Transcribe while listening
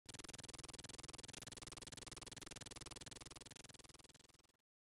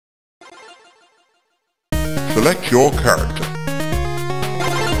Select your character.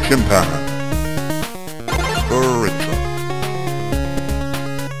 Chimpanzee. Gorilla.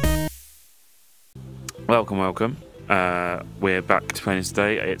 Welcome. We're back to playing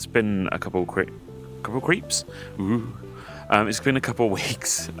today. It's been a couple creeps. Ooh. It's been a couple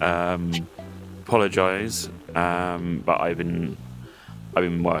weeks. Apologise, but I've been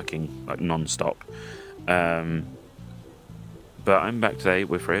working like non-stop. But I'm back today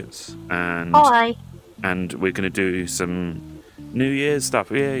with Fritz, and Hi. And we're going to do some New Year's stuff.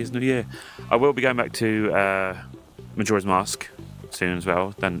 Yeah, it's New Year. I will be going back to Majora's Mask soon as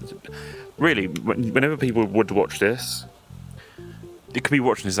well. Then, really, whenever people would watch this, they could be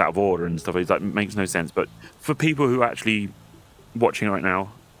watching this out of order and stuff. It like makes no sense. But for people who are actually watching it right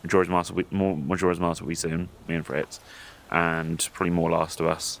now, Majora's Mask will be soon. Me and Fritz, and probably more Last of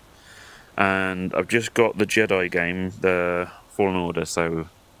Us. And I've just got the Jedi game, the Fallen Order, so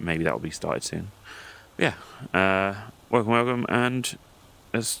maybe that will be started soon. Yeah, welcome, and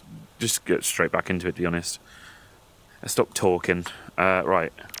let's just get straight back into it, to be honest. Let's stop talking.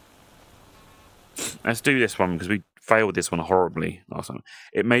 Right. Let's do this one, because we failed this one horribly last time.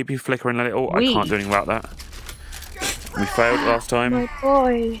 It may be flickering a little, I can't do anything about that. We failed last time. My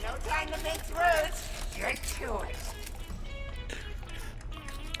boy. No time to mix roots. You're to it.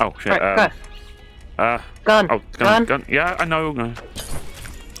 Oh, shit. Right, go. Gun. Oh, gun. Yeah, I know. No.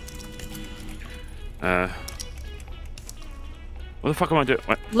 What the fuck am I doing?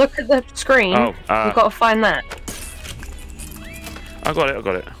 Wait. Look at the screen. Oh, You've got to find that. I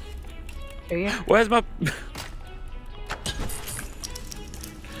got it. Do you? Where's my...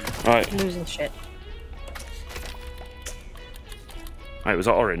 Right. Losing shit. Right, was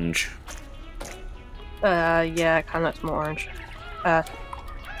that orange? Yeah, it kind of looks more orange.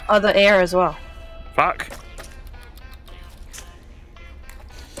 Other air as well. Fuck.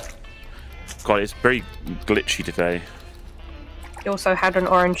 God, it's very glitchy today. He also had an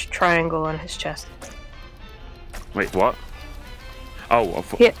orange triangle on his chest. Wait, what? Oh, I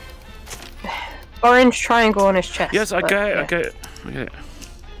thought... Yeah. Orange triangle on his chest. Yes, I but, get it, yeah. I get it.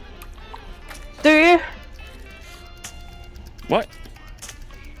 Do you? What?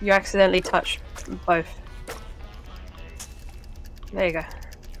 You accidentally touched both. There you go.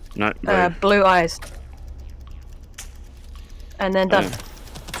 No, Blue eyes. And then done.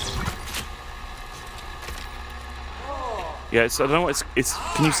 Yeah, it's, I don't know what it's...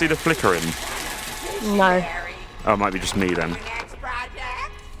 Can you see the flickering? No. Oh, it might be just me then. Next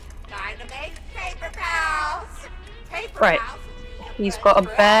project. Time to make paper pals. Paper Right. pals. He's got a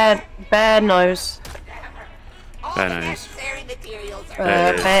bare nose. All Bare the nose. necessary materials are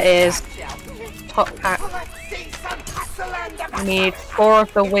Bare ears. Top hat. Let's see some hustle and the We need 4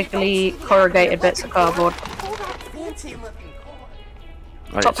 of the wiggly corrugated bits of cardboard. fancy looking core.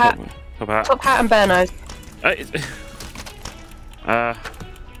 Right, Top hat. Top hat. Top hat and bare nose. Oh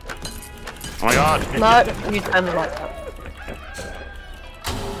my god. No, you turned the lights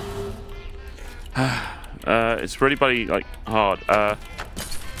up. It's really bloody, like, hard.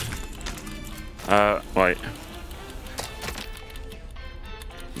 Wait.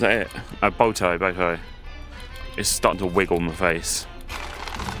 Is that it? Bow tie. It's starting to wiggle in my face.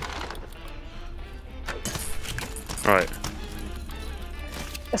 Right.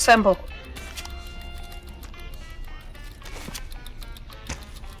 Assemble.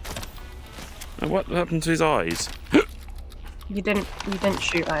 And what happened to his eyes? You didn't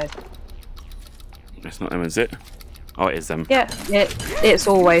shoot eyes. It's not them, is it? Oh, it is them. Yeah, it's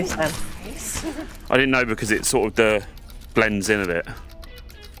always them. I didn't know because it sort of blends in a bit.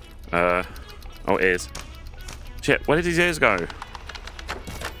 Oh, ears. Shit, where did his ears go?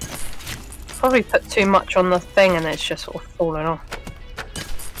 Probably put too much on the thing and it's just sort of falling off.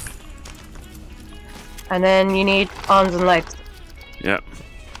 And then you need arms and legs. Yep.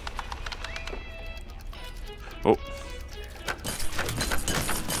 Oh.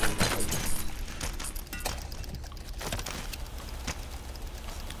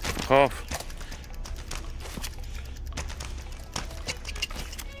 Fuck off.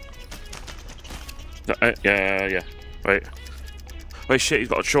 Yeah. Wait, shit, he's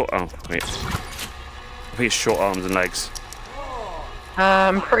got a short... Oh, wait. I think it's short arms and legs.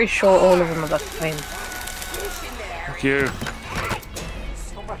 I'm pretty sure all of them are the same. Fuck you.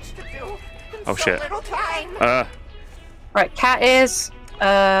 So much to do. and Oh, so shit. little time. Right, cat ears. Is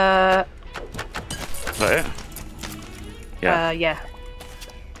that it? Yeah. Yeah.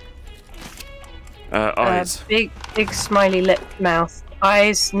 Eyes. Big smiley lip mouth.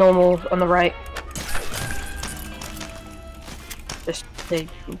 Eyes normal on the right. Just a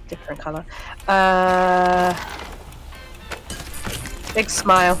different colour. Big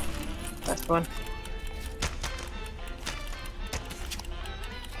smile. That's the one.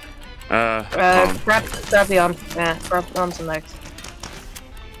 Grab the arm. Yeah, grab arms and legs.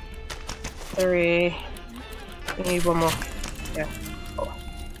 3. We need one more. Yeah.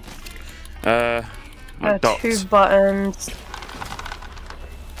 4. Dots. 2 buttons.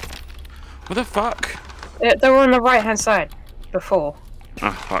 What the fuck? They were on the right hand side before.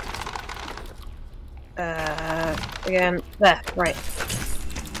 Oh fuck. Again, there, right.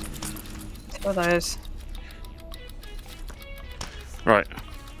 2 of those. Right.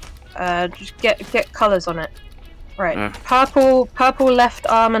 Just get colours on it. Right. Purple left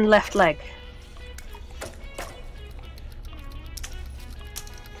arm and left leg.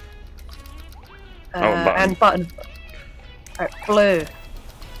 Button. And button. Right, blue.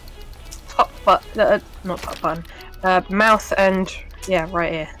 Top button, not top button. Mouth and yeah,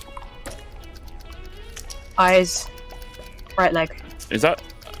 right here. Eyes. Right leg. Is that?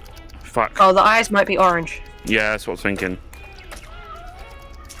 Fuck. Oh, the eyes might be orange. Yeah, that's what I was thinking.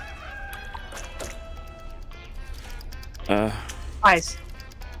 Eyes.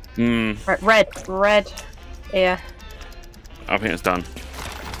 Right, red. Yeah. I think it's done.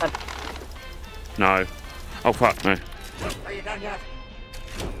 Done. No. Oh fuck, no. Are you done yet?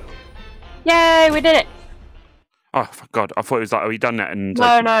 Yay, we did it! Oh for God, I thought it was like, oh, he done that and...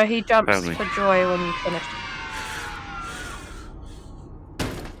 No, he jumps Apparently. for joy when you finish.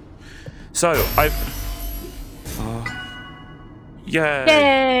 So, yeah.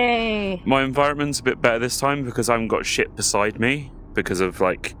 Yay! My environment's a bit better this time because I haven't got shit beside me because of,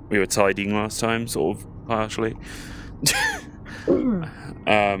 like, we were tidying last time, sort of, partially. So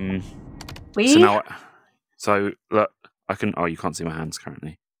now... So, look, I can... Oh, you can't see my hands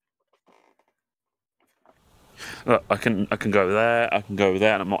currently. Look, I can go there, I can go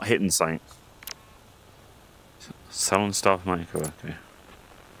there, and I'm not hitting something. Selling stuff, maker, okay.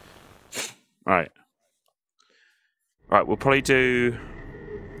 Right. Right, we'll probably do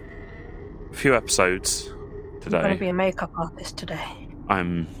a few episodes today. I'm going to be a makeup artist today.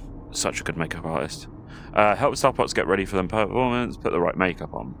 I'm such a good makeup artist. Help Starpots get ready for the performance, put the right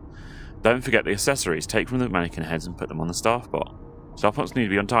makeup on. Don't forget the accessories. Take from the mannequin heads and put them on the staff bot. Starpots need to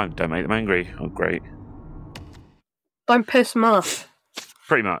be on time. Don't make them angry. Oh, great. Don't piss them off.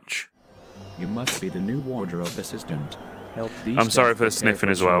 Pretty much. You must be the new wardrobe assistant. Help these I'm sorry staff for the prepare sniffing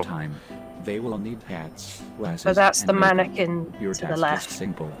for as well. showtime. They will need hats, glasses, So that's and the makeup. mannequin Your to the task left. is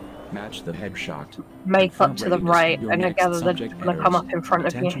simple. Match the headshot. Makeup to the Confirm right, readiness of your and I next gather they're subject going to come headers. up in front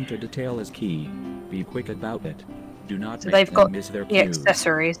of Attention you. to detail is key. Be quick about it. Do not So make they've them got miss their the cues.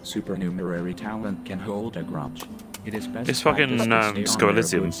 accessories. Supernumerary talent can hold a grudge. It is best It's fucking, practice to stay Skull on their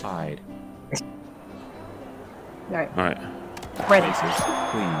Elysium. good side. Right, Right. ready. Faces,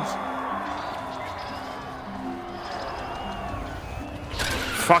 please.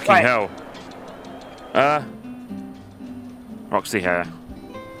 Fucking Right. hell. Roxy hair.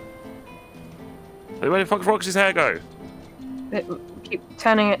 Where the fuck did Roxy's hair go? Keep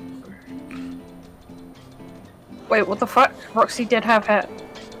turning it. Wait, what the fuck? Roxy did have hair.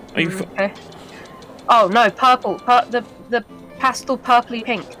 Are you Okay. Oh no, purple. The pastel purpley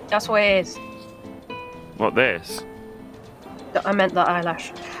pink. That's what it is. What, this? I meant the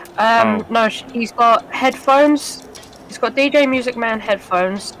eyelash. Oh. No, he's got headphones. He's got DJ Music Man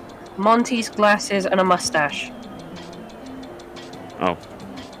headphones, Monty's glasses, and a mustache. Oh.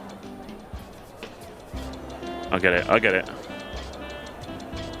 I get it, I get it.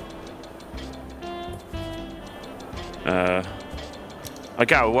 I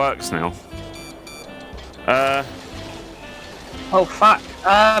get how it works now. Oh fuck.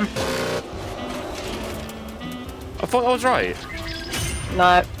 I thought I was right.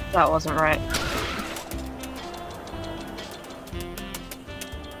 No, that wasn't right.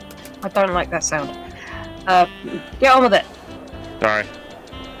 I don't like that sound. Get on with it. Sorry.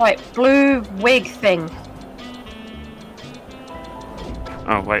 Right, blue wig thing.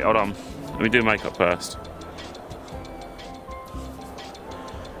 Oh, wait, hold on. Let me do makeup first.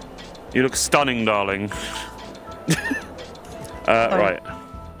 You look stunning, darling. Right.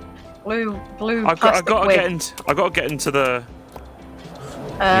 Blue I've plastic got to wig. get into the...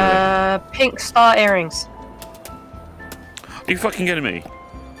 Pink star earrings. Are you fucking kidding me?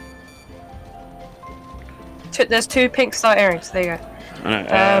 There's 2 pink star earrings. There you go.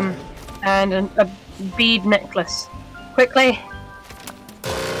 I know, And a bead necklace. Quickly.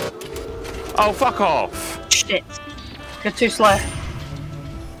 Oh, fuck off! Shit. You're too slow.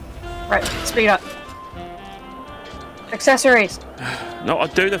 Right, speed up. Accessories. No, I'll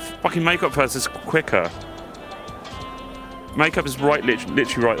do the fucking makeup first. It's quicker. Makeup is literally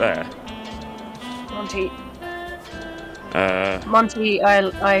right there. Monty. Monty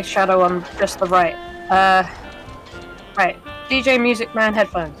eyeshadow on just the right. Right. DJ Music Man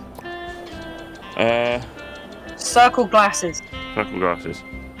headphones. Circle glasses. Circle glasses.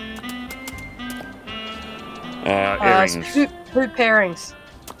 Earrings. Hoop earrings.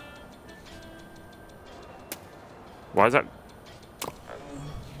 Why is that?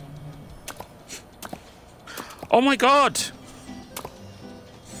 Oh my god!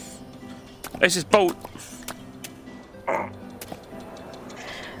 This is bolt.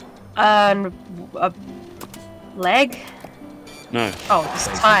 And a leg? No. Oh, it's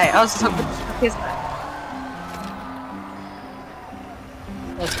a tie. I was like, what the fuck is that?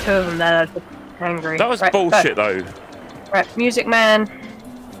 There's two of them that are angry. That was right, bullshit though. Right, Music Man.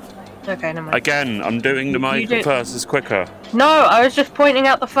 Okay, never mind. Again, I'm doing the mic first, it's quicker. No, I was just pointing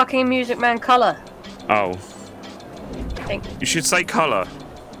out the fucking Music Man colour. Oh. Thank you. You should say colour.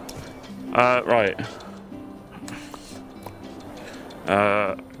 Right.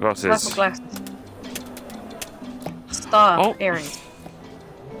 What's this? Circle glasses. Star earrings.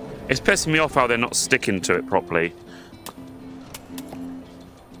 It's pissing me off how they're not sticking to it properly.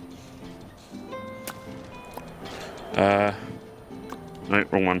 No,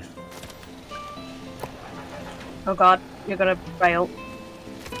 wrong one. Oh god, you're gonna fail.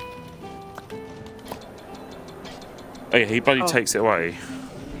 Oh yeah, he bloody takes it away.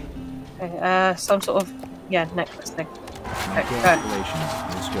 Okay, some sort of, necklace thing. Okay, go. Congratulations,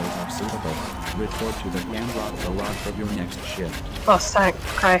 your skills are suitable. Report to the garage for your next shift. Oh, thank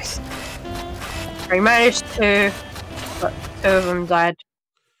Christ. We managed to, but two of them died.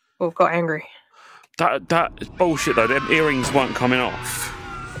 Or got angry. That is bullshit though, them earrings weren't coming off.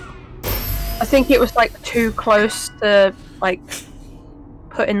 I think it was like too close to like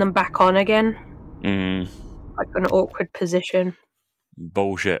putting them back on again. Like an awkward position.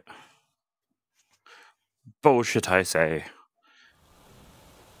 Bullshit. Bullshit, I say.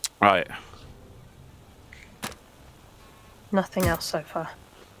 Right. Nothing else so far.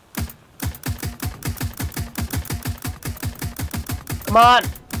 Come on!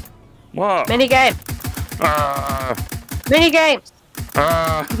 What? Mini game! Mini games!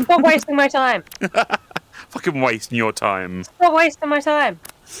 Stop wasting my time! Fucking wasting your time. Stop wasting my time!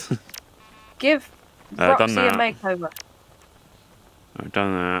 Give Roxy done a that. makeover. I've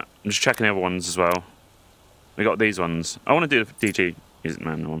done that. I'm just checking the other ones as well. We got these ones. I want to do the DG Music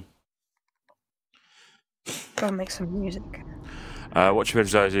Man one. Go and make some music. Watch your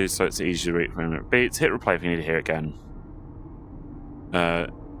visualizer so it's easy to read from beats. Hit replay if you need to hear it again.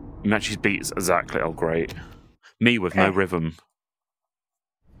 Matches beats exactly. Oh, great. Me with no rhythm.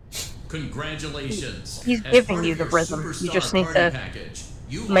 Congratulations. He's giving you the rhythm. You just need to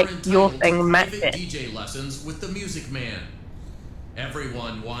make your thing match it. DJ lessons with the Music Man.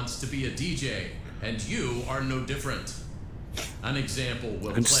 Everyone wants to be a DJ, and you are no different. An example will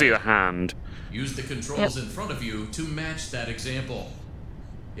I can see a hand. Use the controls in front of you to match that example.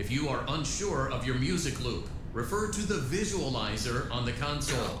 If you are unsure of your music loop, refer to the visualizer on the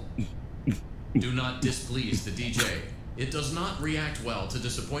console. Do not displease the DJ. It does not react well to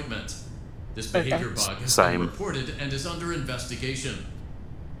disappointment. This behavior bug has been reported and is under investigation.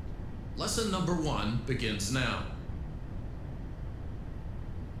 Lesson number 1 begins now.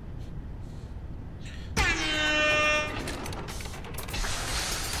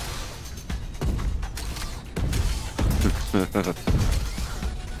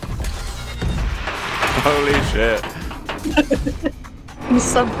 Holy shit. He's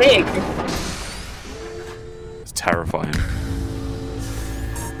so big. It's terrifying.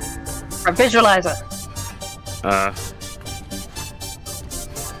 A visualizer. Oh,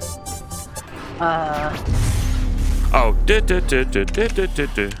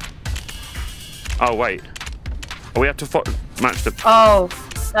 oh wait. Oh, we have to match the. Oh,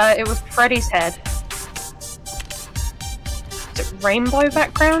 it was Freddy's head. Is it rainbow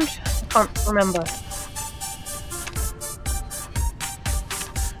background? I can't remember.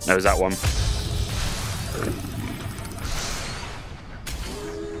 No, it was that one.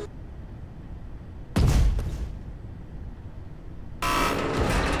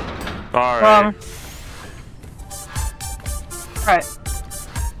 Alright. Wrong. Right.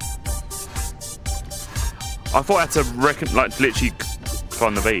 I thought I had to like literally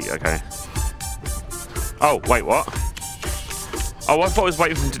find the beat. Okay. Oh wait, what? Oh, I thought I was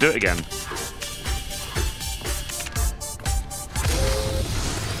waiting for him to do it again.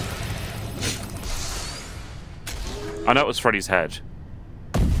 I know it was Freddy's head.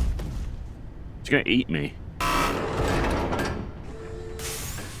 He's gonna eat me.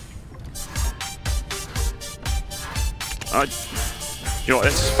 You know what,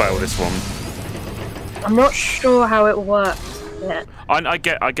 let's just fail this one. I'm not sure how it works yet. I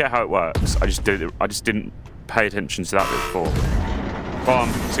get how it works. I just didn't pay attention to that bit before. Come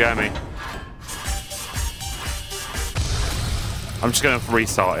on, scare me. I'm just gonna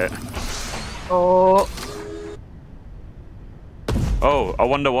restart it. Oh. Oh, I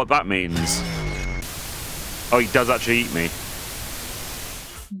wonder what that means. Oh, he does actually eat me.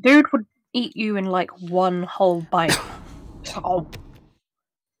 Dude would eat you in like one whole bite. Oh.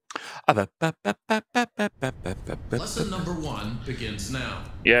 Lesson number 1 begins now.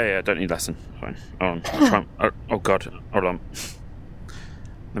 Yeah, don't need lesson. Fine. Hold on. I'll try and, oh god. Hold on.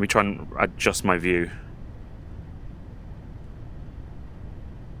 Let me try and adjust my view.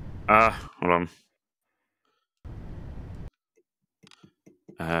 Hold on.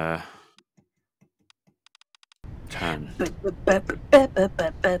 Turn.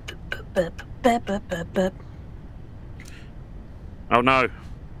 Oh no.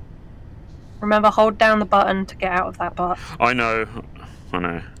 Remember, hold down the button to get out of that part. I know.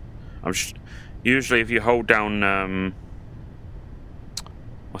 I'm usually if you hold down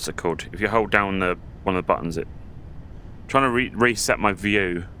what's it called? If you hold down one of the buttons, I'm trying to reset my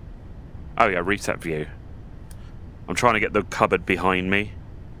view. Oh yeah, reset view. I'm trying to get the cupboard behind me.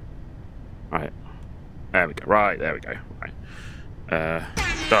 Right. There we go. Right, there we go. Right.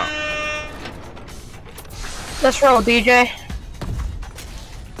 Start. Let's roll, DJ.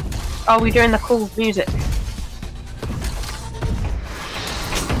 Are we doing the cool music?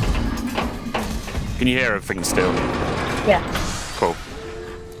 Can you hear everything still? Yeah. Cool.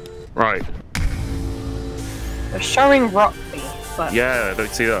 Right. They're showing Rockby, but... Yeah, I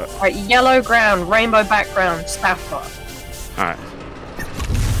don't see that. Right, yellow ground, rainbow background, staff bot. Alright.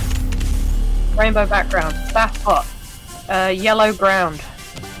 Rainbow background, staff bot. Yellow ground.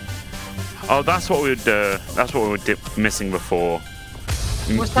 Oh, that's what we were missing before.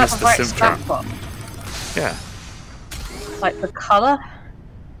 Was that Missed the right sim trap. staff bot? Yeah. Like the colour?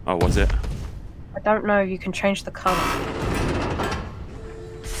 Oh, was it? I don't know, you can change the colour.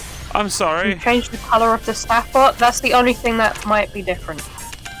 I'm sorry. You change the colour of the staff bot? That's the only thing that might be different.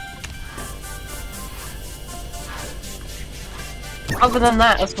 Other than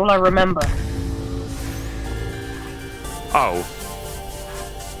that, that's all I remember. Oh.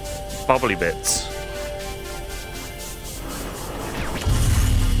 Bubbly bits.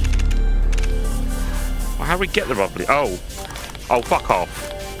 Well, how do we get the bubbly? Oh. Oh, fuck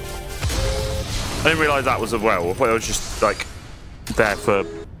off. I didn't realise that was a well. I thought it was just, like, there for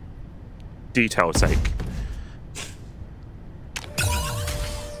detail's sake.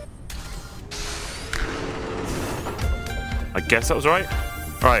 I guess that was right.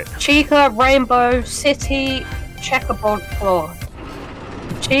 Right. Chica, rainbow, city, checkerboard floor.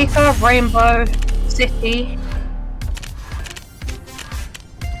 Chica, rainbow, city.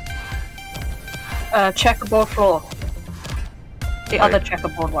 Checkerboard floor. The other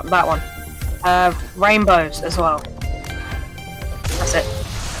checkerboard one, that one. Rainbows as well. That's it.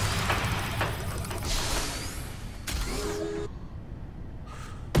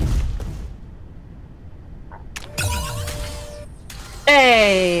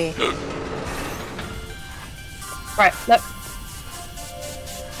 Hey! Right, look.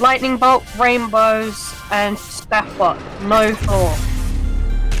 Lightning bolt, rainbows, and staff bot. No floor.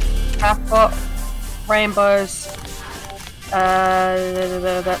 Staff bot, rainbows,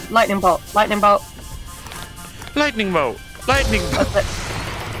 lightning bolt, lightning bolt. Lightning bolt! Lightning bolt! That's it.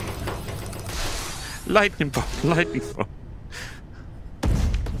 Lightning bolt! Lightning bolt!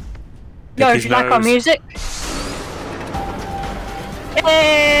 Yo, do you like our music?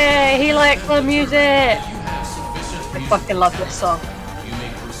 Yay! He likes the music! I fucking love this song. You may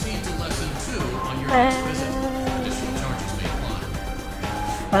proceed to lesson 2 on your next visit. Additional charges may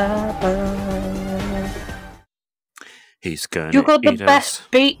apply. He's gonna You got the eat us.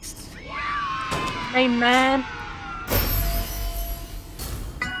 best beats, hey man.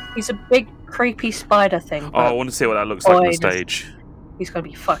 He's a big creepy spider thing. Oh, I want to see what that looks like on the stage. He's gonna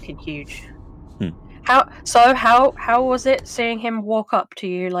be fucking huge. Hmm. How was it seeing him walk up to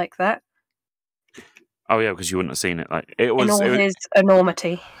you like that? Oh yeah, because you wouldn't have seen it. Like it was. In all his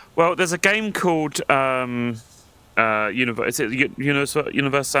enormity. Well, there's a game called Universe. Is it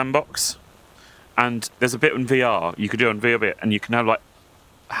Universe Sandbox? And there's a bit in VR. You could do it on VR bit, and you can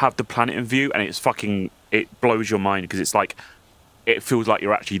have the planet in view, and it blows your mind because it's like it feels like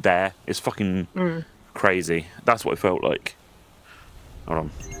you're actually there. It's fucking crazy. That's what it felt like. Hold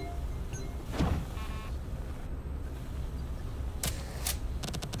on.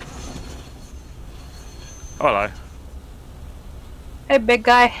 Hello. Hey, big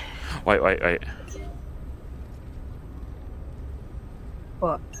guy. Wait.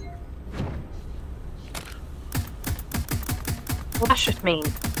 What? What that should mean?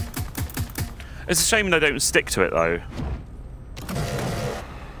 It's a shame they don't stick to it though.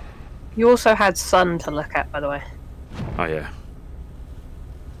 You also had sun to look at, by the way. Oh yeah.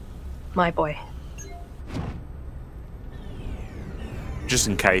 my boy. Just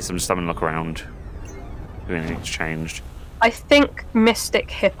in case, I'm just having a look around. If anything's changed. I think Mystic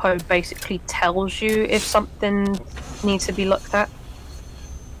Hippo basically tells you if something needs to be looked at.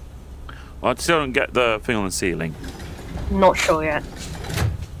 Well, I still don't get the thing on the ceiling. Not sure yet.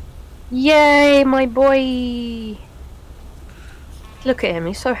 Yay, my boy! Look at him,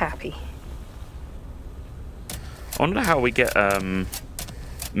 he's so happy. I wonder how we get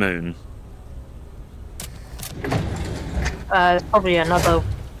Moon. Probably another.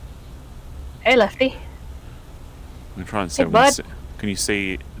 Hey, Lefty. I'm trying to see. Hey, bud. Can you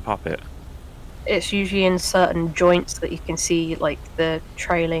see the puppet? It's usually in certain joints that you can see, like the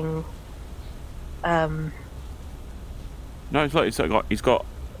trailing. No, he's got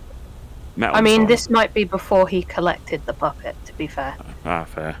metal. I mean, on. this might be before he collected the puppet. To be fair. Ah,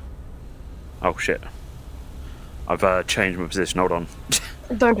 fair. Oh shit! I've changed my position. Hold on.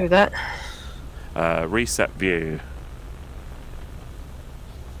 Don't do that. Reset view.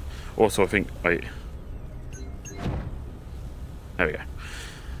 Also, I think. Wait. There we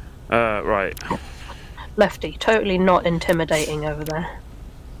go. Right. Lefty, totally not intimidating over there.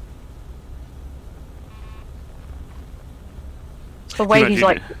 The way he's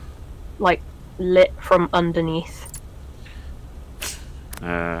like lit from underneath.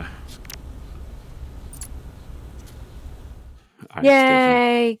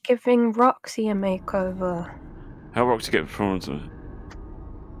 Yay! Giving Roxy a makeover. How Roxy get performance?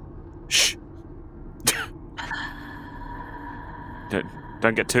 Shh.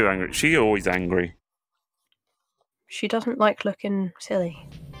 Don't get too angry. She's always angry. She doesn't like looking silly.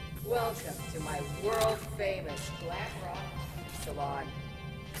 Welcome to my world-famous Black Rock Salon.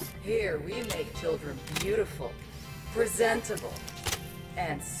 Here we make children beautiful, presentable,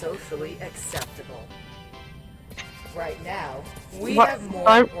 and socially acceptable. Right now, we have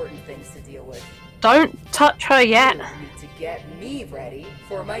more important things to deal with. Don't touch her yet. You need to get me ready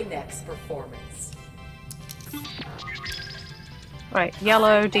for my next performance. Right,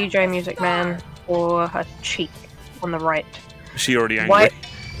 yellow DJ Music Man for her cheek on the right. Is she already angry?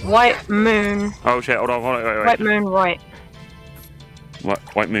 White moon. Oh shit! Hold on, wait. White moon right.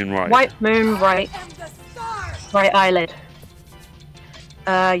 White moon right. White moon right. Right eyelid.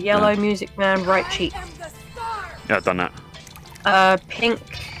 Yellow Music Man right cheek. Yeah, I've done that. Pink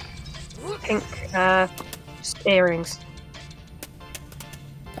earrings.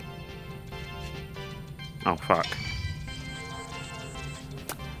 Oh fuck.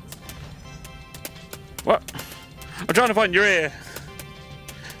 What? I'm trying to find your ear.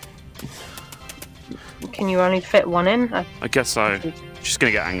 Can you only fit one in? I guess so. She's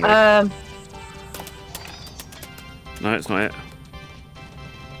gonna get angry. No, it's not it.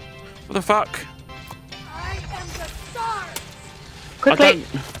 What the fuck? I am the star. Quickly.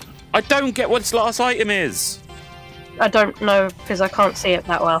 I don't get what this last item is. I don't know because I can't see it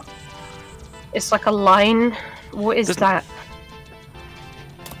that well. It's like a line. What is that?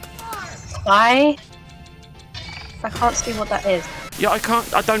 I can't see what that is. Yeah, I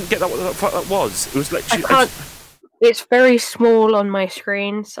don't get that. What the fuck that was? It was literally. I can't. It's very small on my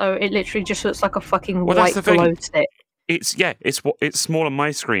screen, so it literally just looks like a fucking white glow stick. It's small on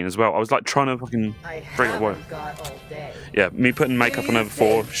my screen as well. I was like trying to fucking bring it away. Yeah, me putting makeup on her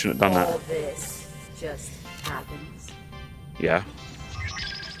before shouldn't have done All that. this just happens. Yeah.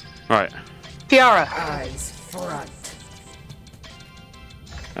 Right. Tiara. Eyes front.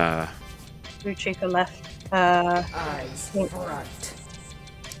 Blue cheek left. Eyes front.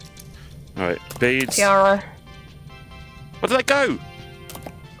 Right. Beads. Tiara. Where did that go?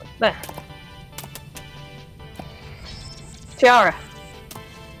 There. Tiara.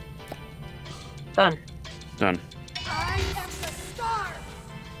 Done. Done. I am the star.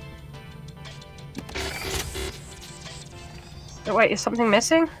 Oh, wait, is something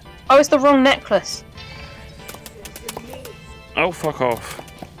missing? Oh, it's the wrong necklace. Oh, fuck off.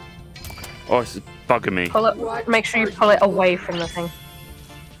 Oh, it's bugging me. Pull it. Make sure you pull it away from the thing.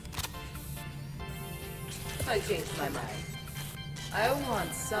 I changed my mind. I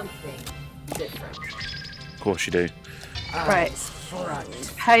want something different. Of course you do. Right. Eyes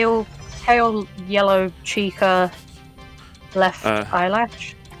front. Pale yellow cheeker. Left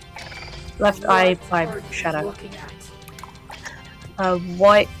eyelash. Left eye shadow. Looking at.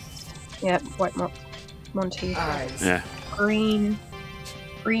 White. Yeah, white Monty. Eyes. Yeah. Green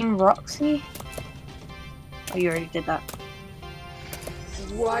Roxy. Oh, you already did that.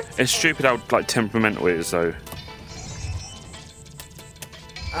 What? It's stupid how like temperamental it is though.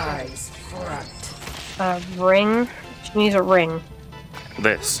 Eyes front. Ring. She needs a ring.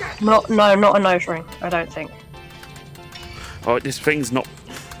 This. Not a nose ring. I don't think. Oh, this thing's not.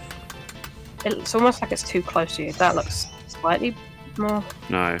 It's almost like it's too close to you. That looks slightly more.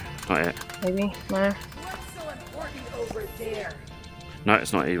 No, not it. Maybe no. What's so important over there? No,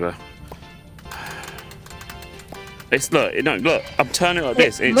 it's not either. It's look. No, look. I'm turning it like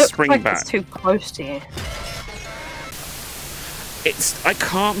this. It's looks springing like back. It's too close to you. I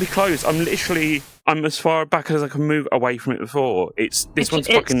can't be close. I'm as far back as I can move away from it before. This one's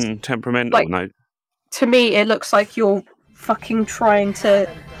fucking temperamental. Like, no. To me, it looks like you're fucking trying to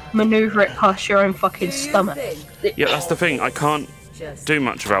maneuver it past your own fucking Do you stomach. think Yeah, that's the thing. I can't just do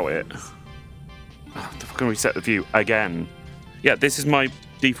much about it. I have to fucking reset the view again. Yeah, this is my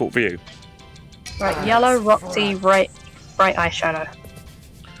default view. Right, yellow, Roxy, bright eyeshadow.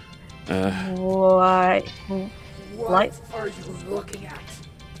 Light what are you looking at?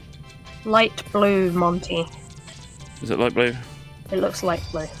 light blue, Monty. Is it light blue? It looks light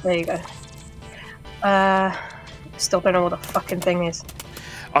blue. There you go. Still don't know what the fucking thing is.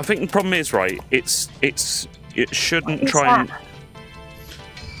 I think the problem is, right, it shouldn't What is try and... that?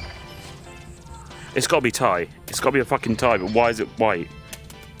 It's got to be tie. It's got to be a fucking tie, but why is it white?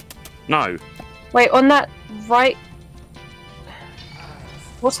 No. Wait, on that right...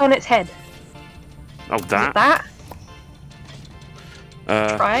 What's on its head? Oh, Is it that? that?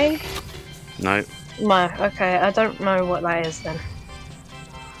 Try? No. No, okay, I don't know what that is then.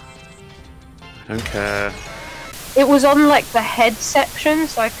 I don't care. It was on like the head section,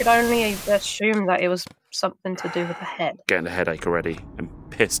 so I could only assume that it was something to do with the head. Getting a headache already. I'm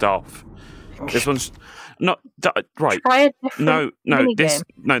pissed off. This one's... Not... Right. Try a different minigame.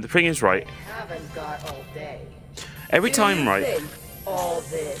 No, the thing is, right, Haven't got all day. every Do time, you right, think all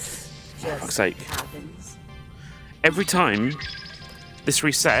this fuck's just sake. happens? every time this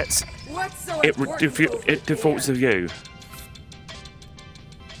resets, What's so it important over defaults the there? view.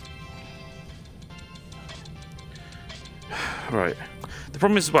 Right. The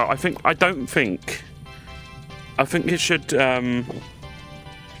problem is, well, I think it should. Do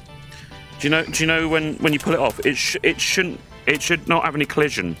you know when you pull it off, it should not have any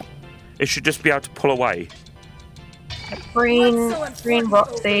collision. It should just be able to pull away. Green What's so important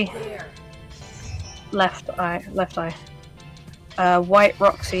Roxy, over there? left eye. White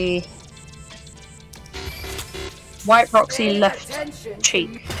Roxy, Pay left attention to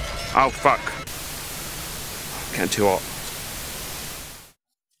cheek. Oh fuck! Getting too hot.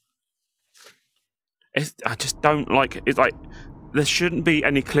 I just don't like it. It's like there shouldn't be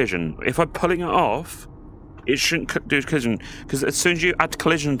any collision. If I'm pulling it off, it shouldn't do collision, because as soon as you add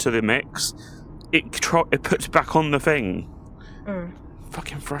collision to the mix, it puts back on the thing.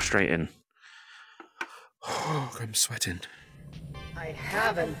 Fucking frustrating. Oh, I'm sweating. I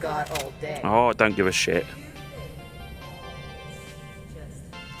haven't got all day. Oh, I don't give a shit.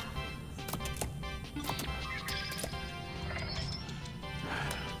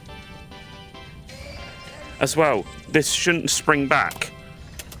 As well, this shouldn't spring back.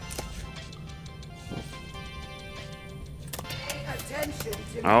 Pay attention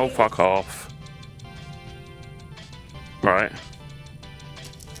to Oh, me. fuck off. Right.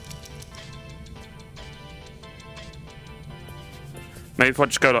 Maybe if I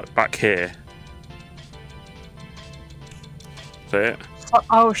just go like back here. Is that it?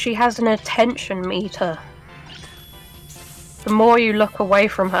 Oh, she has an attention meter. The more you look away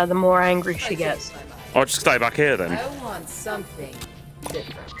from her, the more angry she gets. I'll just stay back here then. I want something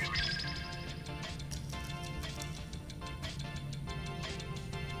different.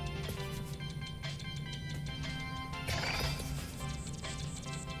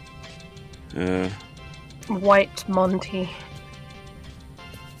 White Monty.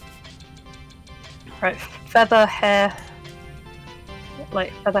 Right, feather hair.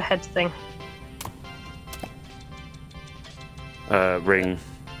 Like, feather head thing. Ring.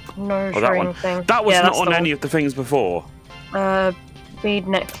 Nose Oh, that ring one. thing. That was Yeah, not that's on the any of the things before. one. Bead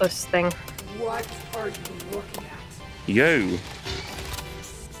necklace thing. What are you looking at? You.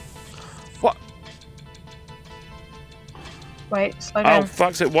 What? Wait, slow Oh, down.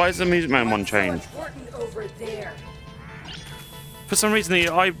 fuck's it. Why is the Music Man one What's so change? important over there? For some reason, the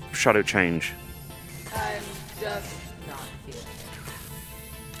eye shadow change. I'm just not feeling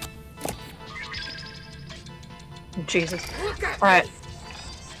it. Jesus. Look at Right. me.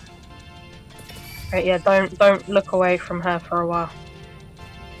 Right, yeah, don't look away from her for a while.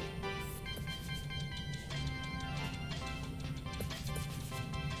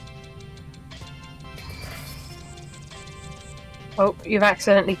 Oh, you've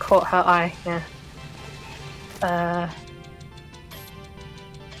accidentally caught her eye, yeah.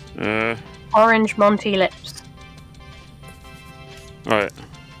 Orange Monty lips. Right.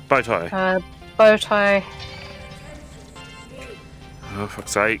 Bow tie. Bow tie. Oh,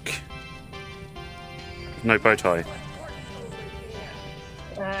 fuck's sake. No bow tie.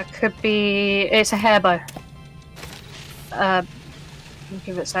 Could be. It's a hair bow.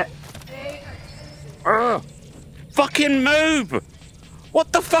 Give it a sec. Fucking move!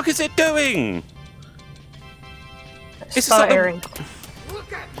 What the fuck is it doing? It's just like Stuttering.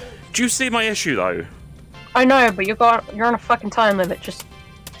 Do you see my issue though? I know, but you're on a fucking time limit. Just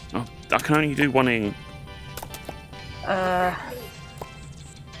Oh, I can only do one ing.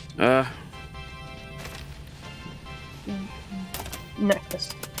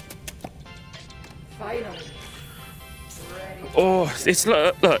 necklace. Finally. Oh, it's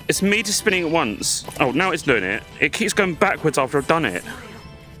look, it's me just spinning it once. Oh, now it's doing it. It keeps going backwards after I've done it.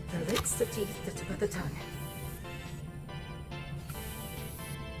 The lips, the teeth, the tip of the tongue.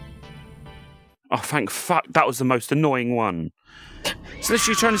 Oh, thank fuck, that was the most annoying one. It's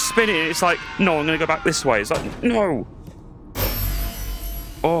literally trying to spin it, and it's like, no, I'm gonna go back this way. It's like, no.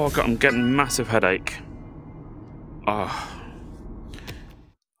 Oh god, I'm getting a massive headache. Oh,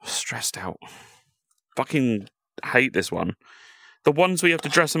 stressed out. Fucking hate this one. The ones where you have to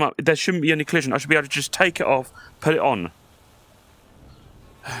dress them up, there shouldn't be any collision. I should be able to just take it off, put it on.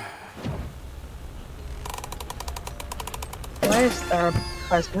 Why is there a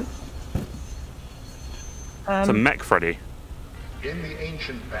present? It's a mech Freddy. In the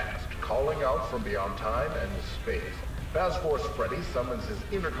ancient past, calling out from beyond time and space, Fast Force Freddy summons his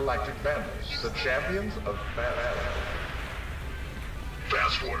intergalactic bandits, the champions of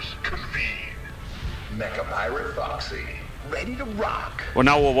Fast Force, convene. Mecha Pirate Foxy, ready to rock. Well,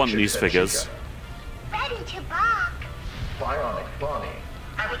 now we'll want these figures. Ready to rock. Bionic Bonnie,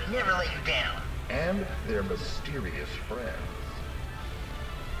 I would never let you down. and their mysterious friends.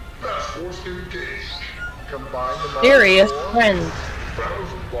 Fast Force engaged. Combine the Serious friends. Battles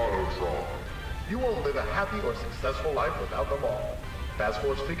Autotron. You won't live a happy or successful life without them all. Fast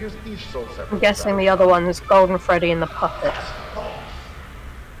Force figures each sold separately. I'm guessing the other one is Golden Freddy and the puppet.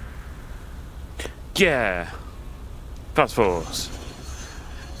 Yeah. Fast Force.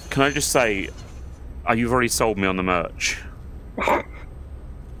 Can I just say, you've already sold me on the merch.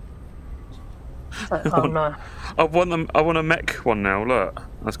 Oh no. I want a mech one now, look.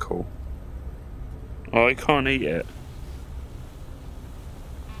 That's cool. Oh, I can't eat it.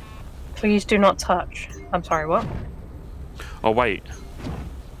 Please do not touch. I'm sorry, what? Oh, wait.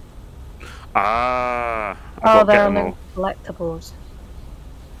 Ah. I've Oh, got to they're get on them the all. collectibles.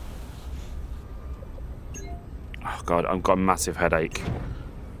 Oh, God, I've got a massive headache.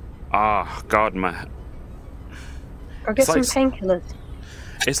 Ah, God, my... Go get It's some like- painkillers.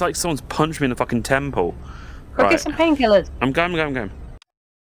 It's like someone's punched me in the fucking temple. Go Right. get some painkillers. I'm going.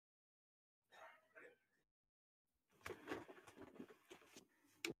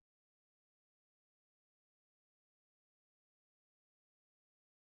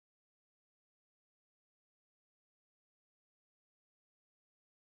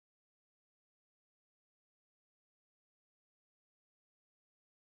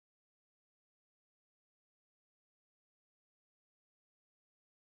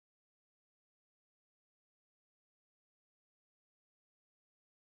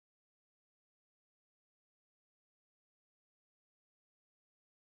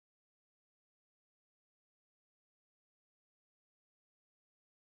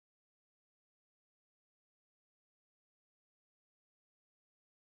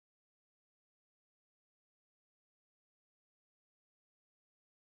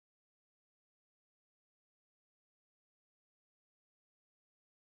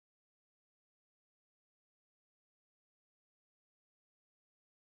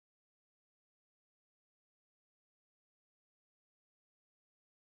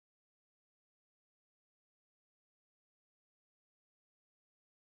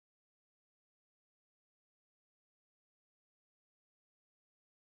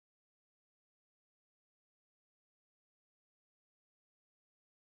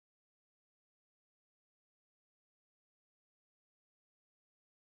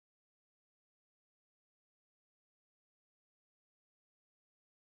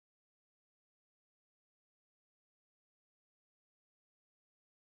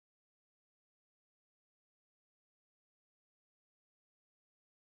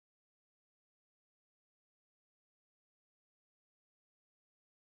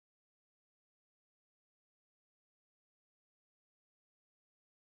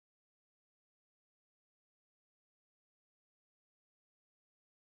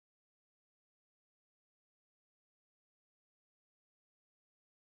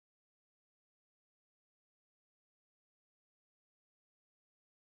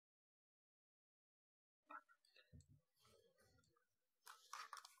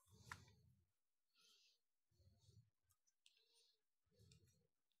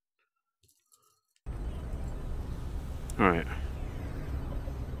 Alright.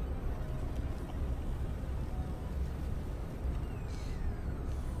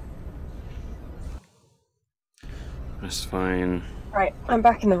 That's fine. Right, I'm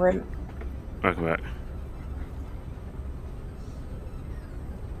back in the room. Welcome back.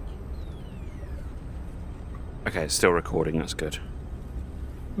 Okay, it's still recording, that's good.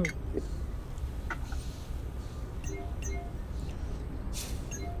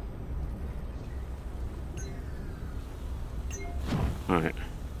 Alright.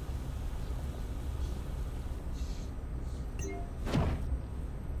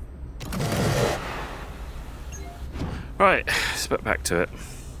 Right, let's get back to it.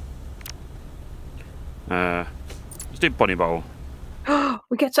 Let's do Bonnie Bowl.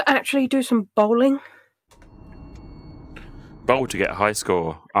 We get to actually do some bowling. Bowl to get a high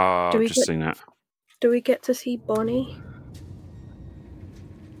score. I've just seen that. Do we get to see Bonnie?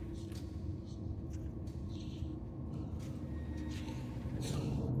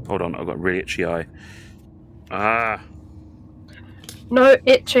 Hold on, I've got a really itchy eye. Ah. No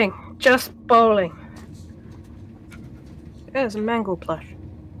itching, just bowling. There's a Mangle plush.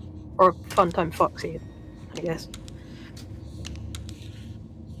 Or Funtime Foxy, I guess.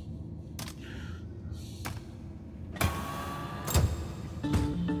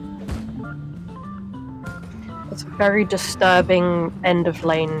 It's a very disturbing end of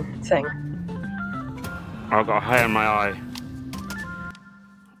lane thing. I've got a hair in my eye.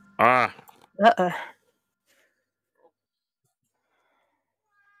 Ah.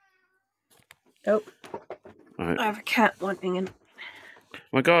 Nope. Right. I have a cat wanting in. Oh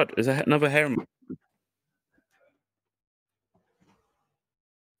my god, there's another hair in my...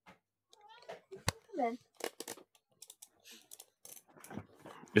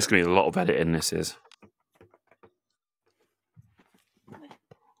 There's going to be a lot of editing, this is.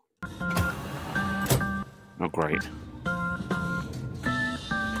 Oh, great.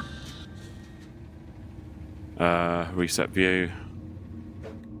 Reset view.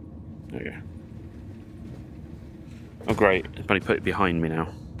 There you go. Oh, great. It's only put it behind me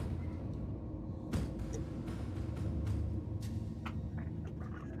now.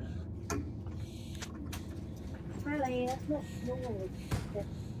 Really, that's not normal.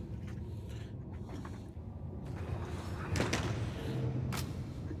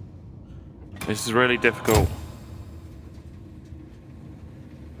 This is really difficult.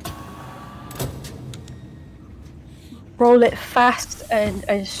 Roll it fast and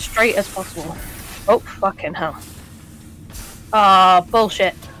as straight as possible. Oh, fucking hell. Ah,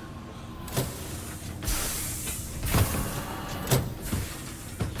 bullshit.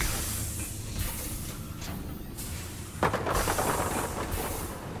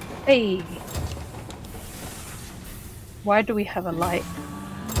 Hey. Why do we have a light?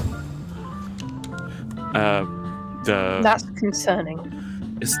 That's concerning.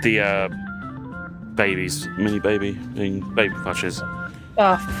 It's the babies, mini baby plushes.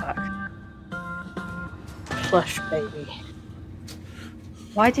 Oh fuck. Plush baby.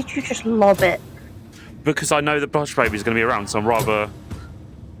 Why did you just lob it? Because I know the plush baby's going to be around, so I'm rather...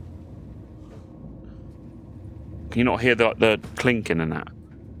 Can you not hear the clinking and that?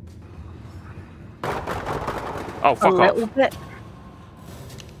 Oh, fuck off. A little bit.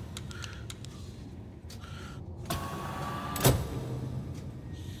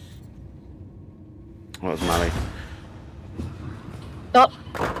 Oh, that was Mally. Stop.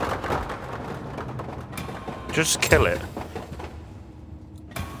 Just kill it.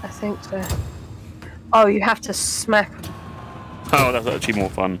 I think so. Oh, you have to smack. Oh, that's actually more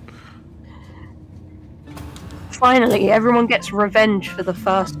fun. Finally, everyone gets revenge for the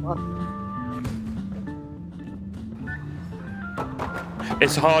first one.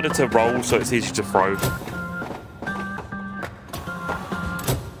 It's harder to roll, so it's easier to throw.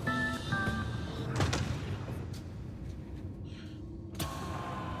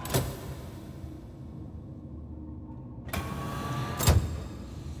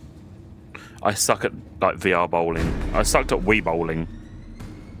 I suck at like VR bowling. I sucked at Wii bowling.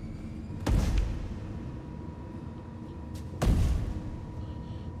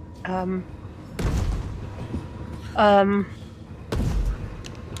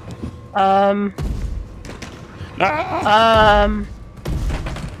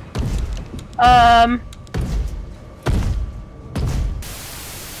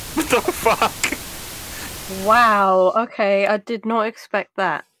 What the fuck? Wow, okay, I did not expect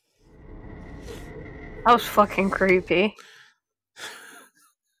that. That was fucking creepy.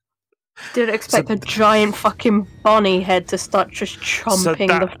 Didn't expect a giant fucking bunny head to start just chomping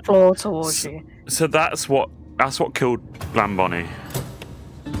the floor towards you. So that's what killed Glam Bonnie.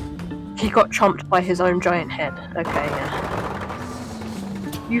 He got chomped by his own giant head. Okay,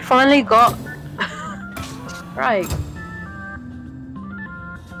 yeah. You finally got... right.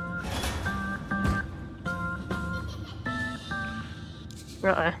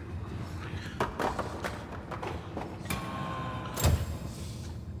 Right.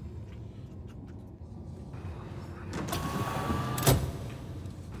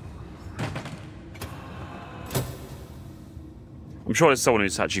 I'm sure there's someone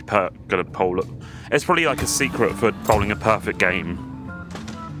who's actually gonna bowl it. It's probably like a secret for bowling a perfect game.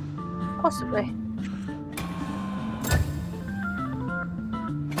 Possibly.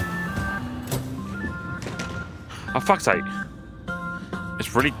 Oh, fuck's sake.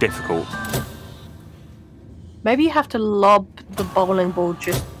 It's really difficult. Maybe you have to lob the bowling ball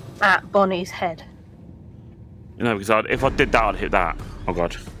just at Bonnie's head. You know, because if I did that, I'd hit that. Oh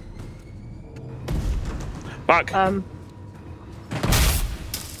god. Back!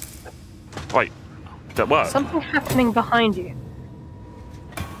 Wait. Did that work? Something happening behind you.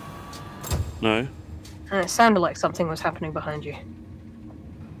 No. And it sounded like something was happening behind you.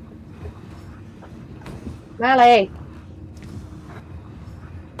 Mally!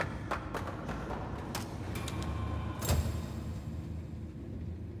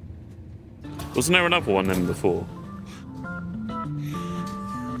 Wasn't there another one then before?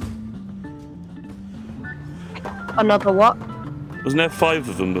 Another what? Wasn't there 5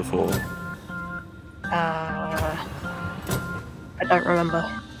 of them before? I don't remember.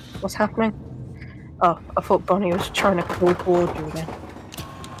 What's happening? Oh, I thought Bonnie was trying to crawl toward you again.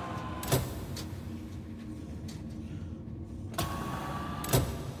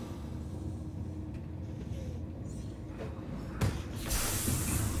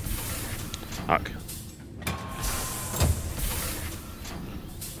 Fuck.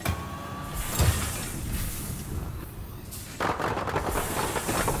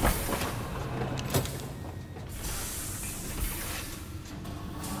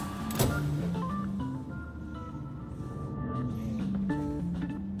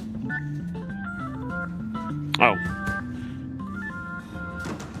 Oh.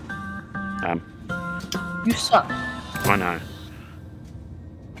 You suck. I know.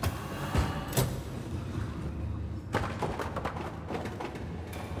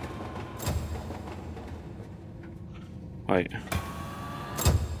 Wait.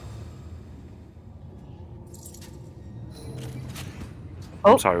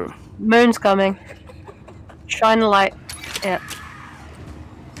 Oh, I'm sorry. moon's coming. Shine a light. Yeah.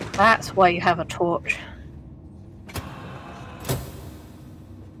 That's why you have a torch.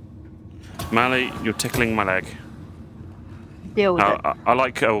 Mally, you're tickling my leg. Deal with it. I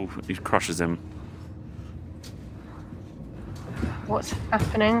like. Oh, he crushes him. What's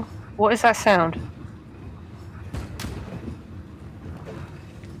happening? What is that sound?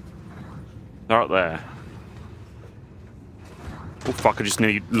 They're up there. Oh fuck! I just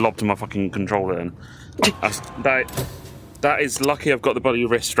nearly lobbed my fucking controller in. That is lucky. I've got the bloody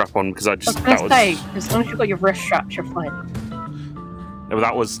wrist strap on because I just. I was gonna say, as long as you've got your wrist strapped, you're fine. Yeah, but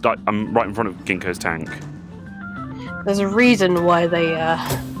that was. I'm right in front of Ginkgo's tank. There's a reason why they, you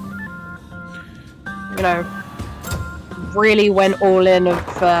know, really went all in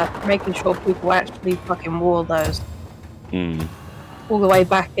of making sure people actually fucking wore those. Hmm. All the way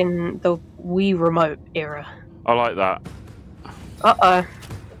back in the Wii remote era. I like that. Uh-oh.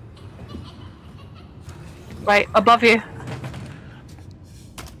 Right, above you.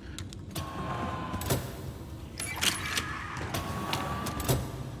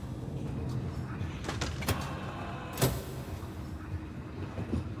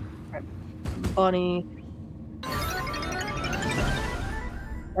 Bonnie.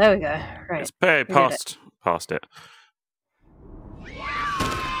 There we go. Right. It's past it.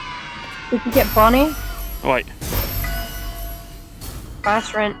 Did you get Bonnie? Oh, wait.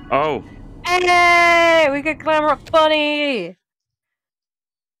 Fast rent. Oh. Hey! We got Glam Rock Bonnie!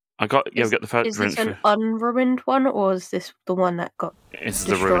 We got the first. Is this an unruined one, or is this the one that got It's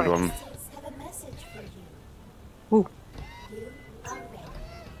destroyed? the ruined one. Ooh.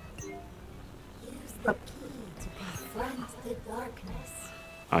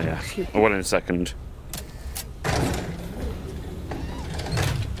 Oh yeah. I will in a second.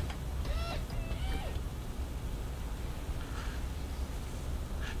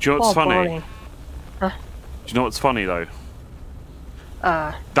 Do you know what's funny? Bonnie. Huh? Do you know what's funny though?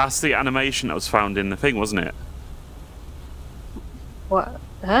 That's the animation that was found in the thing, wasn't it? What?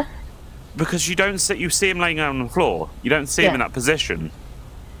 Huh? Because you see him laying down on the floor. You don't see him in that position.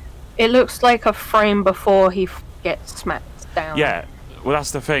 It looks like a frame before he gets smacked down. Yeah. Well,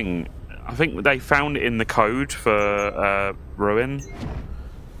 that's the thing. I think they found it in the code for Ruin.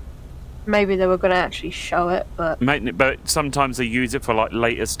 maybe they were going to actually show it, but sometimes they use it for like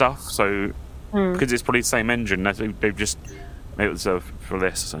later stuff. So because it's probably the same engine, they've just made it for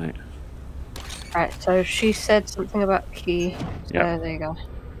this. So. Right. So she said something about key. So there you go.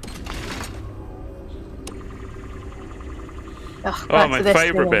 Ugh, Oh, my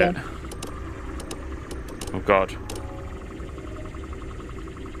favourite bit. Oh God.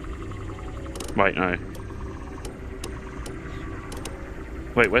 Wait, no.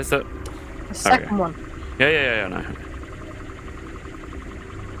 Wait, where's the second one? Yeah, no.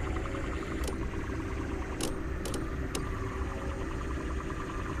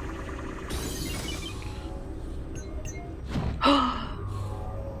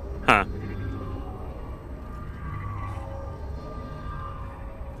 Huh.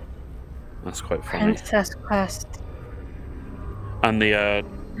 That's quite funny. Princess Quest. And the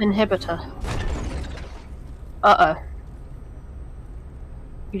Inhibitor. Uh-oh.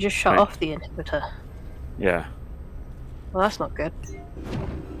 You just shut off the inhibitor. Yeah. Well, that's not good.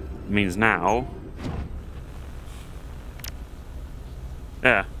 Means now.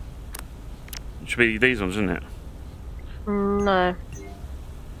 Yeah. It should be these ones, shouldn't it? No.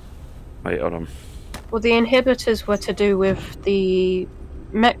 Wait, hold on. Well, the inhibitors were to do with the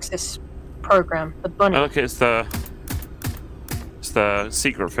Mexis program, the bunny. Oh, look, it's the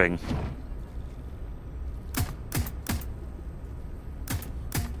secret thing.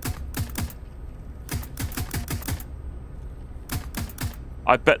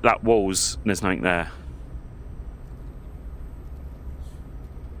 I bet that wall's there's nothing there.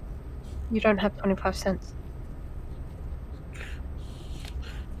 You don't have 25 cents.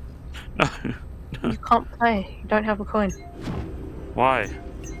 No. You can't play. You don't have a coin. Why?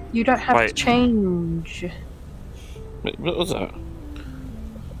 You don't have to change. Wait, what was that?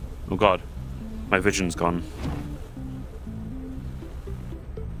 Oh God, my vision's gone.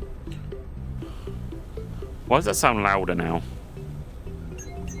 Why does that sound louder now?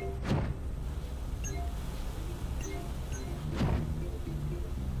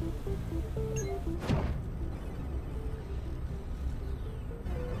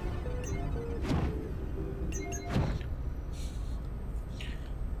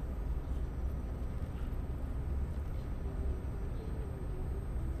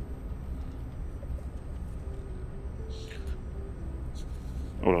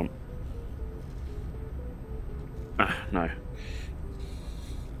 Hold on. No.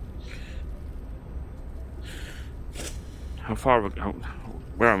 How far?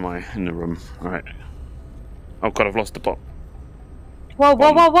 Where am I in the room? All right. Oh God, I've lost the bot. Whoa,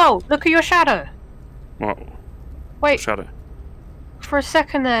 whoa, whoa, whoa! Look at your shadow. What? Wait. Shadow. For a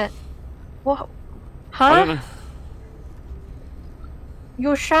second there. What? I don't Huh? know.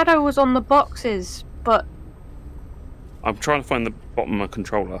 Your shadow was on the boxes, but I'm trying to find the bottom of my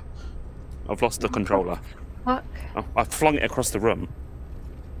controller. I've lost the controller. fuck. I flung it across the room.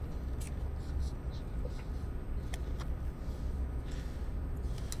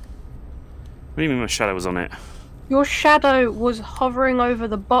 What do you mean my shadow was on it? Your shadow was hovering over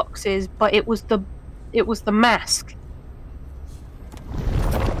the boxes, but it was the mask.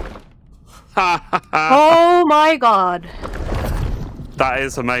 Oh my God. That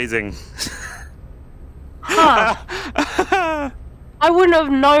is amazing. Huh. I wouldn't have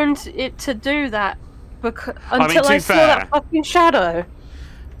known it to do that until I saw that fucking shadow.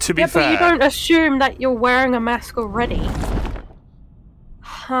 To be fair, but you don't assume that you're wearing a mask already.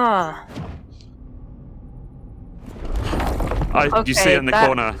 Huh. do you see it in the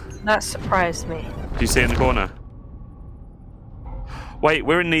corner? That surprised me. Do you see it in the corner? Wait,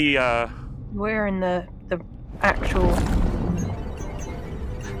 we're in the We're in the actual...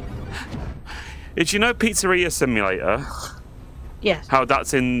 Did you know Pizzeria Simulator? Yes. How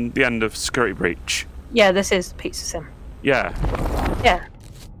that's in the end of Security Breach? Yeah, this is Pizza Sim. Yeah. Yeah.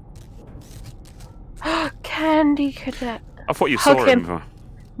 Candy Cadet. I thought you saw him.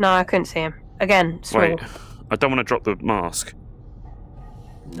 No, I couldn't see him. Again, small. Wait, I don't want to drop the mask.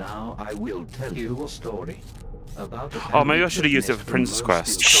 Now I will tell you a story about oh, maybe I should have used it for Princess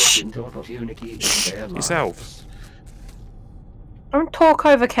Quest. Shh. Yourself. Don't talk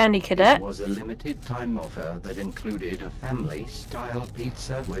over Candy Cadet. It was a limited time offer that included a family-style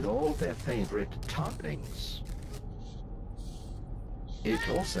pizza with all their favorite toppings. It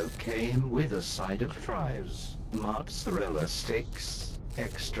also came with a side of fries, mozzarella sticks,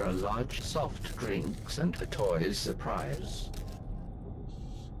 extra large soft drinks, and a toy surprise.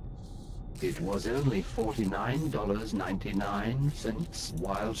 It was only $49.99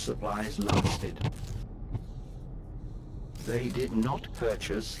 while supplies lasted. They did not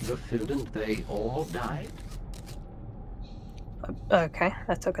purchase the food and they all died. Okay,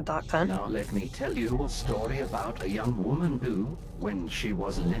 that took a dark turn. Now let me tell you a story about a young woman who, when she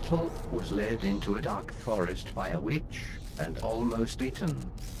was little, was led into a dark forest by a witch and almost eaten.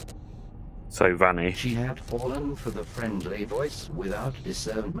 So, Vanny. She had fallen for the friendly voice without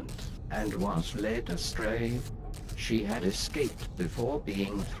discernment and was led astray. She had escaped before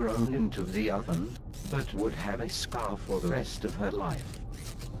being thrown into the oven, but would have a scar for the rest of her life.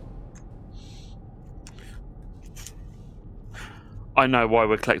 I know why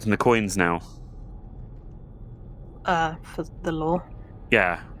we're collecting the coins now. For the lore.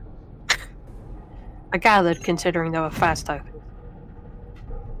 Yeah. I gathered, considering they were fast tokens.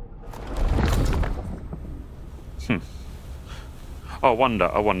 Oh, I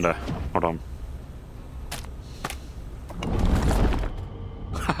wonder. Hold on.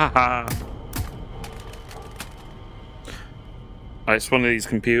 Oh, it's one of these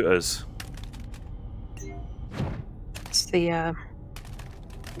computers. It's the,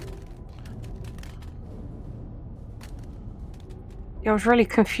 Yeah, I was really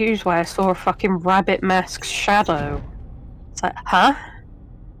confused why I saw a fucking rabbit mask's shadow. It's like, huh?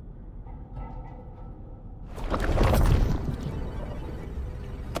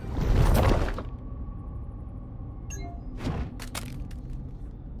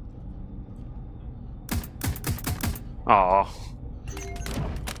 Oh.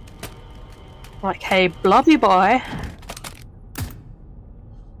 Like, hey, blobby boy.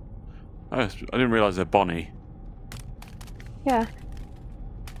 I didn't realise they're Bonnie. Yeah.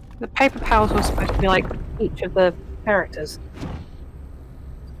 The paper pals were supposed to be like each of the characters.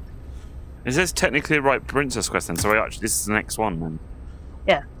 Is this technically the right princess quest then? So actually, this is the next one then.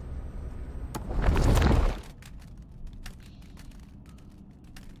 Yeah.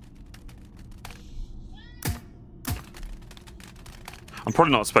 I'm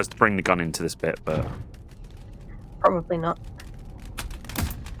probably not supposed to bring the gun into this bit, but Probably not.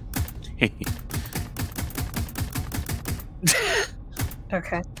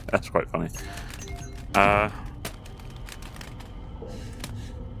 Okay. that's quite funny.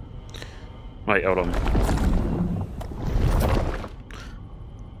 Wait, hold on.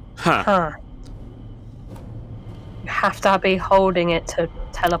 Huh. You have to be holding it to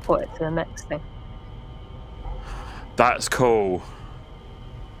teleport it to the next thing. That's cool.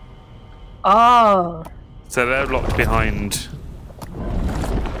 Oh. So they're locked behind.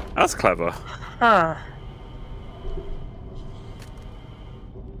 That's clever. Huh.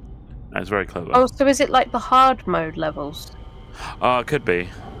 That's very clever. Oh, so is it like the hard mode levels? It could be.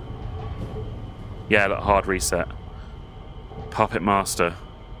 Yeah, like hard reset. Puppet Master.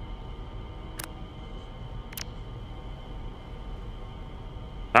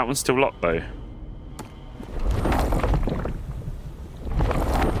 That one's still locked though.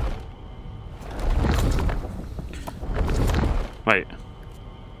 Wait.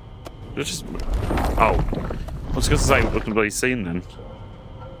 You're just. Oh. I was going to say, what can be seen then?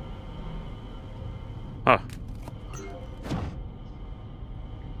 Oh.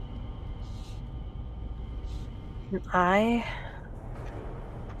 I.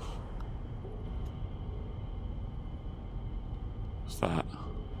 What's that?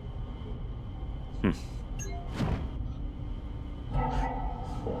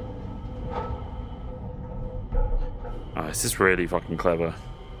 Oh, this is really fucking clever.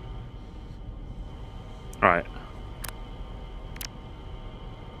 Right.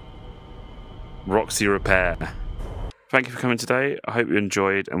 Roxy Repair. Thank you for coming today. I hope you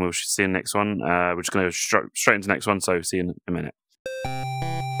enjoyed, and we'll see you in the next one. We're just going to go straight into the next one, so see you in a minute.